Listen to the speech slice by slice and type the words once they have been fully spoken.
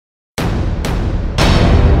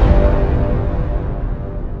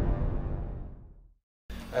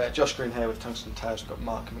Josh Green here with Tungsten Tales. We've got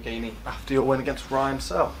Mark and McGeeney after your win against Ryan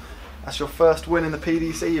Searle. That's your first win in the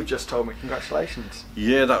PDC, you've just told me. Congratulations.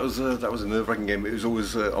 Yeah, that was a nerve-wracking game. It was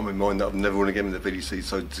always on my mind that I've never won a game in the PDC,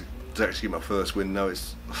 so to actually get my first win now,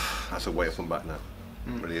 that's a way off and back now.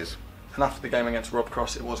 It really is. And after the game against Rob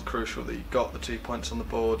Cross, it was crucial that you got the 2 points on the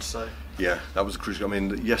board. So yeah, that was crucial. I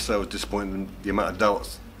mean, yesterday I was disappointed in the amount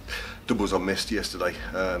of doubles I missed yesterday.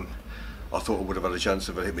 I thought I would have had a chance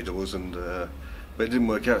if I hit my doubles, but it didn't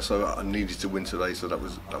work out. So I needed to win today. So that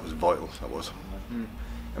was vital. That was.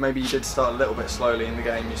 And maybe you did start a little bit slowly in the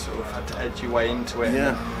game. You sort of had to edge your way into it.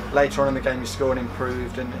 Yeah. And later on in the game, you scored and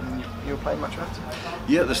improved, and you were playing much better.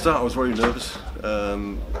 Yeah, at the start I was very nervous.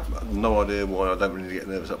 No idea why. I don't really get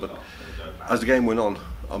nervous, but as the game went on,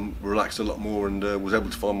 I relaxed a lot more and was able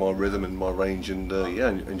to find my rhythm and my range, and yeah,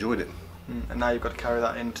 enjoyed it. And now you've got to carry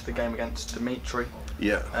that into the game against Dimitri.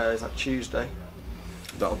 Yeah. Is that Tuesday?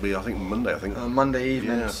 That'll be, I think, Monday. I think. Monday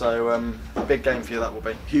evening. Yeah. So big game for you. That will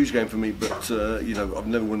be. Huge game for me, but you know, I've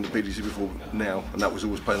never won the PDC before now, and that was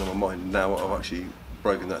always playing on my mind. Now I've actually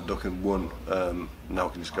broken that duck and won. Now I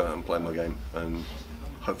can just go out and play my game and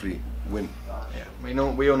hopefully win. Yeah,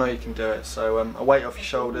 we all know you can do it. So a weight off your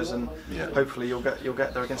shoulders, and yeah, hopefully you'll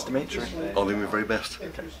get there against Dimitri. I'll do my very best.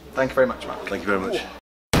 Okay. Thank you very much, Matt. Thank you very much.